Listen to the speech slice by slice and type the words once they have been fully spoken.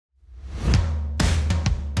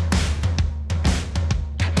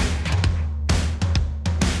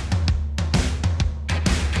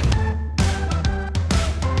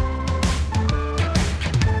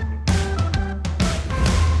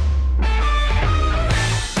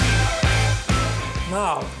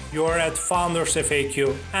You're at Founders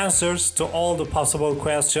FAQ, answers to all the possible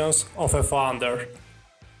questions of a founder.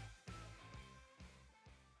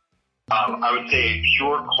 I would say a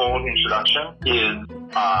pure cold introduction is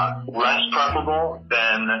less preferable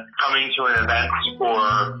than coming to an event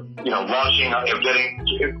or launching,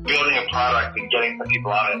 building a product and getting some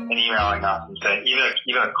people on it and emailing us and saying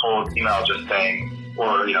even a cold email just saying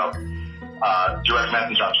or direct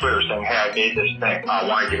message on Twitter saying, hey, I made this thing, I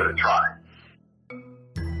want to give it a try.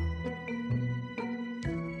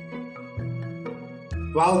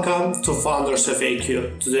 Welcome to Founders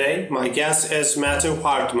FAQ. Today, my guest is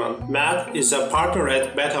Hartman. Matt is a partner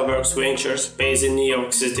at Betaworks Ventures based in New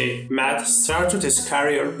York City. Matt started his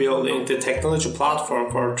career building the technology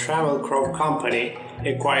platform for a travel crop company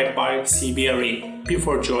acquired by CBRE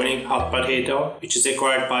before joining Hot Potato, which is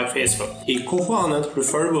acquired by Facebook. He co-founded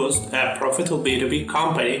Refurboost, a profitable B2B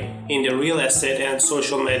company in the real estate and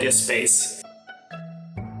social media space.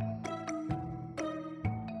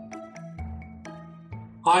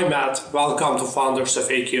 Hi Matt, welcome to Founders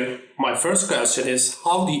FAQ. My first question is,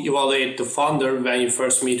 how do you evaluate the founder when you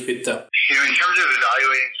first meet with them? In terms of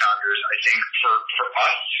evaluating founders, I think for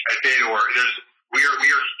us at Betaworks, we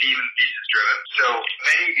are Steve and thesis driven. So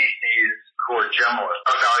many VCs who are generalists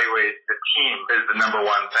evaluate the team as the number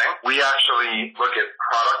one thing. We actually look at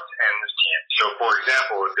product and the team. So for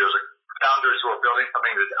example, if there's founders who are building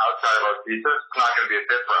something that's outside of our thesis, it's not going to be a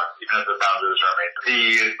fit for us, even if the founders are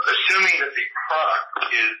amazing. Assuming that the product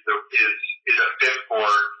is a fit for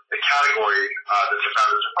the category that the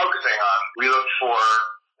founders are focusing on, we look for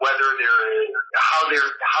whether how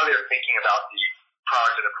they're thinking about the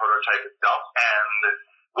product and the prototype itself, and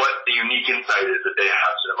what the unique insight is that they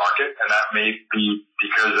have to the market, and that may be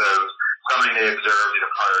because of something they observed in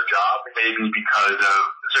a prior job. It may be because of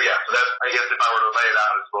so that, I guess if I were to lay it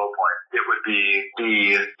out as a bullet point, it would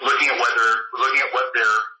be looking at what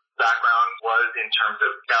their background was in terms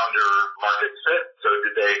of founder market fit. So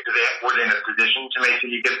were they in a position to make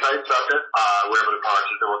unique insights about this, whatever the product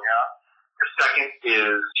is they're working on. The second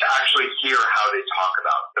is to actually hear how they talk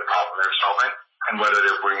about the problem they're solving and whether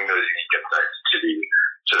they're bringing those unique insights to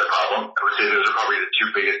the problem. I would say those are probably the two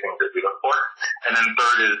biggest things that we look for. And then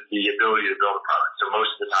third is the ability to build a product. So most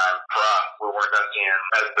of the time for us, what we're investing in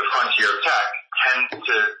as the frontier of tech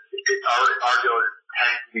our ability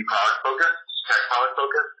tends to be product focused, tech product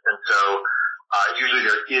focused. And so usually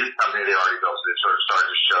there is something they already built. So they sort of start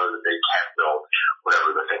to show that they can build whatever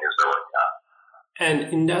the thing is they're working on. And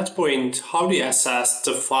in that point, how do you assess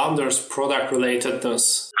the founder's product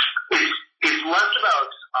relatedness? It's less about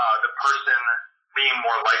the person being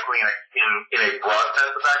more likely in a broad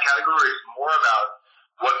sense of that category. It's more about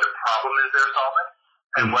what the problem is they're solving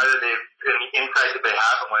and whether they've and the insight that they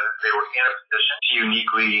have and whether they were in a position to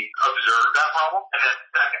uniquely observe that problem. And then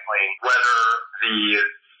secondly,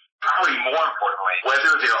 probably more importantly,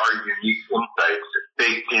 whether there are unique insights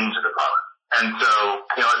baked into the product. And so,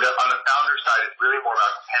 on the founder side, it's really more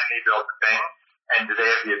about can they build the thing and do they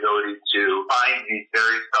have the ability to find these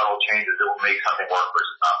very subtle changes that will make something work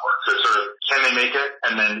versus not work. So sort of, can they make it?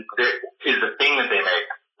 And then is the thing that they make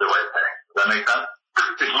the right thing? Does that make sense?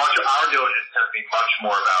 Our diligence tends to be much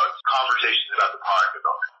more about conversations about the product they're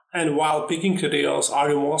building. And while picking the deals,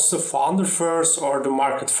 are you most the founder first or the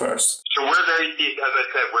market first? So we're very, as I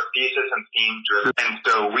said, we're thesis and theme driven. And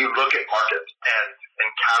so we look at markets and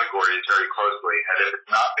categories very closely. And if it's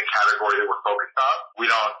not the category that we're focused on,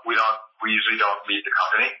 we usually don't meet the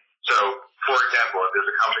company. So, for example, if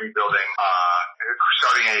there's a company building,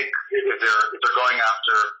 if they're going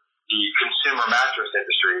after the consumer mattress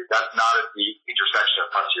industry, that's not at the intersection of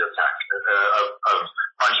frontier tech, of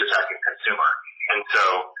frontier tech and consumer. And so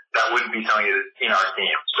that wouldn't be something that's in our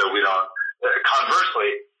theme. So we don't, conversely,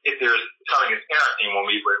 if there's something that's in our theme,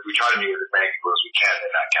 we try to meet with as many people as we can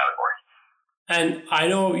in that category. And I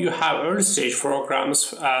know you have early stage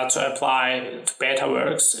programs to apply to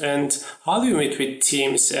Betaworks. And how do you meet with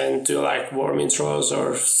teams and do warm intros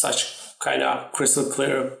or such kind of crystal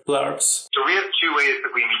clear blurbs? So we have two ways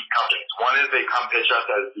that we meet companies. One is they come pitch us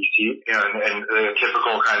as VC, and the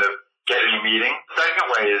typical kind of getting a meeting. Second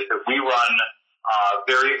way is that we run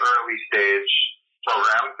very early stage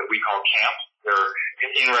programs that we call camp. They're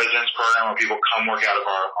an in-residence program where people come work out of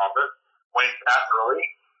our office. When it's that early,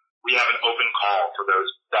 we have an open call for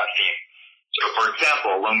that team. So for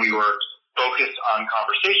example, when we were focused on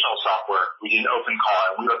conversational software, we did an open call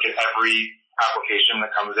and we look at every application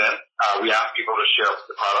that comes in. We ask people to share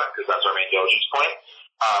the product because that's our main diligence point.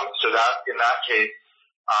 So that in that case,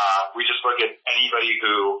 we just look at anybody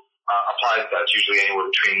who applies that. It's usually anywhere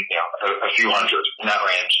between a few hundred in that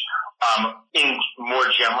range. In more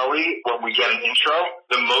generally, when we get an intro,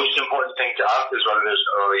 the most important thing to us is whether there's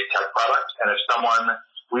an early tech product. And if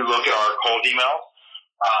we look at our cold emails,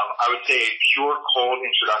 I would say a pure cold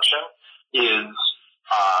introduction is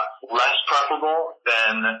less preferable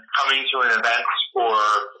than coming to an event or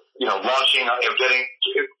launching,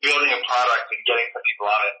 building a product and getting some people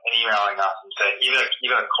on it and emailing us and saying,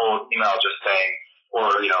 even a cold email just saying, or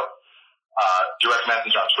direct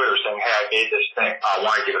message on Twitter saying, "Hey, I made this thing. I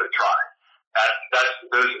want to give it a try."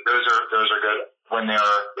 Those are good when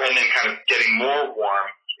and then kind of getting more warm.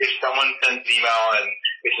 If someone sends an email and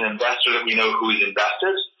it's an investor that we know who is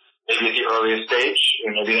invested, maybe at the earliest stage,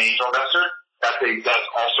 maybe an angel investor, that's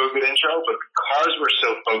also a good intro. But because we're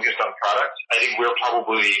so focused on product, I think we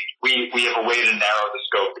have a way to narrow the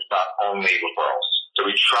scope. It's not only referrals. So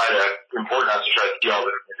we important us to try to see all the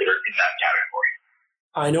things that are in that category.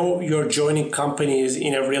 I know you're joining companies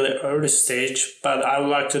in a really early stage, but I would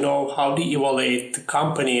like to know, how do you evaluate the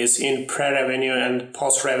companies in pre-revenue and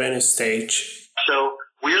post-revenue stage? So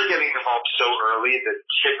we're getting involved so early that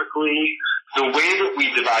typically the way that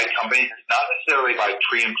we divide companies is not necessarily by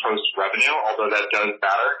pre and post revenue, although that does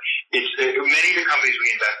matter. Many of the companies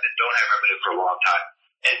we invest in don't have revenue for a long time.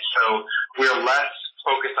 And so we're less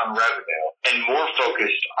focused on revenue and more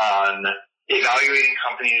focused on evaluating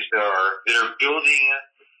companies that are building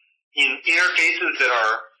in interfaces that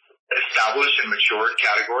are established and matured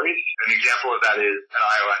categories. An example of that is an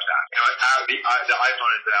iOS app. The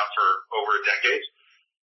iPhone has been out for over a decade.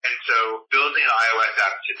 And so building an iOS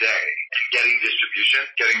app today and getting distribution,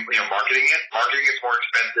 marketing it's more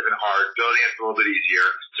expensive and hard. Building it's a little bit easier,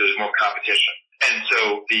 so there's more competition. And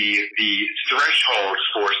so the threshold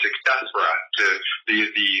for success for us,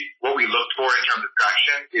 what we look for in terms of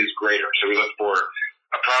traction is greater. So we look for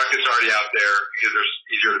a product that's already out there because they're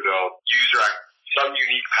easier to build, some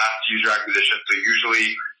unique path to user acquisition. So usually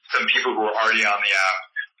some people who are already on the app.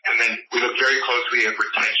 And then we look very closely at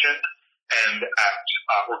retention and at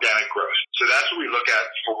organic growth. So that's what we look at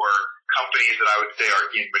for companies that I would say are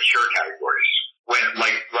in mature categories,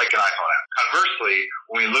 like an iPhone app. Conversely,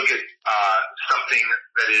 when we look at something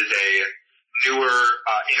that is a newer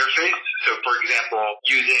interface, so for example,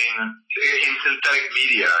 using in synthetic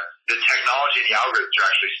media, the technology and the algorithms are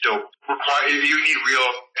actually still required. You need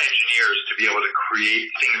real engineers to be able to create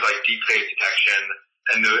things like deepfake detection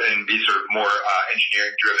and be sort of more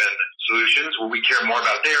engineering-driven solutions. What we care more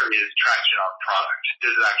about there is traction on product.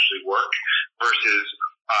 Does it actually work versus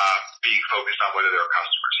being focused on whether there are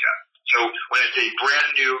customers yet? So when it's a brand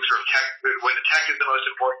new sort of tech, when the tech is the most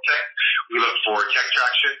important thing, we look for tech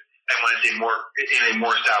traction. And when it's in a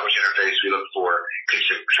more established interface, we look for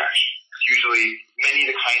consumer traction. Usually, many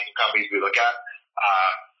of the kinds of companies we look at,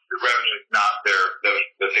 the revenue is not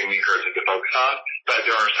the thing we encourage them to focus on, but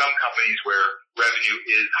there are some companies where revenue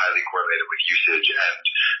is highly correlated with usage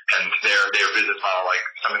and their business model, like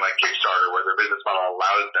something like Kickstarter, where their business model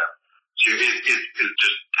allows them to is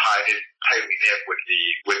just tightly knit with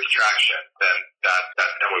the traction. Then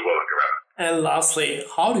we will look at revenue. And lastly,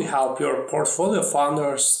 how do you help your portfolio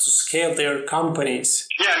founders to scale their companies?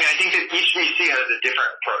 Yeah, I think that each VC has a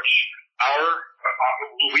different approach.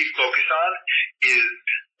 What we focus on is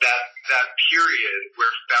that period where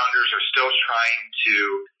founders are still trying to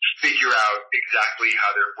figure out exactly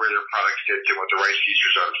where their product fits and what the right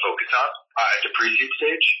features are to focus on at the pre-seed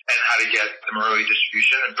stage, and how to get some early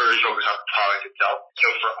distribution, and very focused on the product itself. So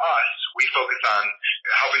for us, we focus on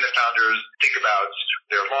helping the founders think about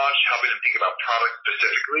their launch, helping them think about product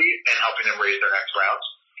specifically, and helping them raise their next rounds.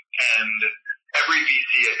 And every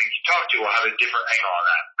VC I think you talk to will have a different angle on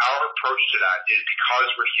that. Our approach to that is because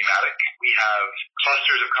we're thematic, we have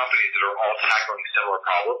clusters of companies that are all tackling similar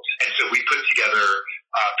problems. And so we put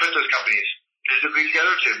those companies physically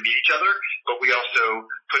together to meet each other, but we also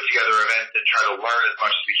put together events and try to learn as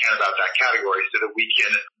much as we can about that category so that we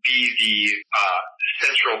can be the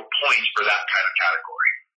central point for that kind of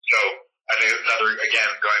category. So I think again,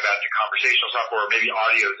 going back to conversational software, maybe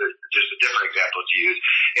audio is just a different example to use.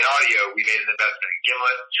 In audio, we made an investment in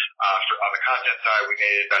Gimlet on the content side. We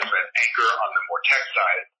made an investment in Anchor on the more tech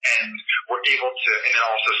side. And we're able to, and then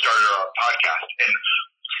also started our own podcast. And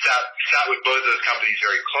sat with both of those companies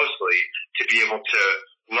very closely to be able to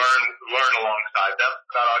learn alongside them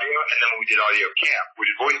about audio. And then when we did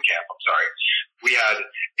Voice Camp, we had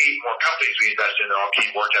 8 more companies we invested in that all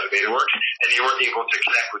worked out of Betaworks, and they were able to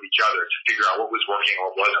connect with each other to figure out what was working and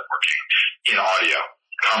what wasn't working in audio.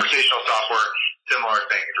 Conversational software, similar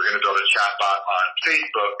thing. If you're going to build a chatbot on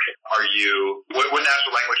Facebook, what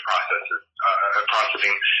natural language processor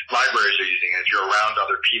processing libraries are using. If you're around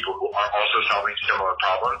other people who are also solving similar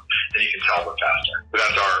problems, then you can solve them faster. But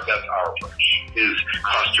that's our approach, is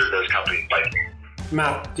cluster those companies by name.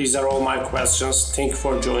 Matt, these are all my questions. Thank you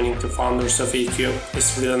for joining the Founders of EQ.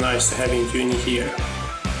 It's really nice having you in here.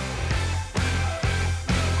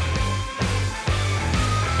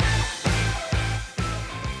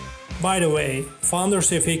 By the way, Founders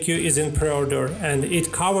FAQ is in pre-order and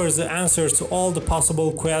it covers the answers to all the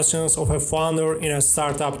possible questions of a founder in a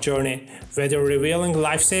startup journey, whether revealing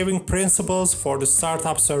life-saving principles for the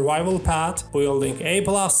startup survival path, building A+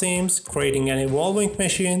 teams, creating an evolving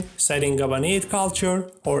machine, setting up a neat culture,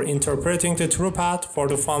 or interpreting the true path for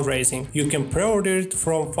the fundraising. You can pre-order it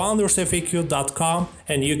from foundersfaq.com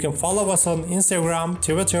and you can follow us on Instagram,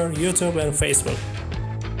 Twitter, YouTube, and Facebook.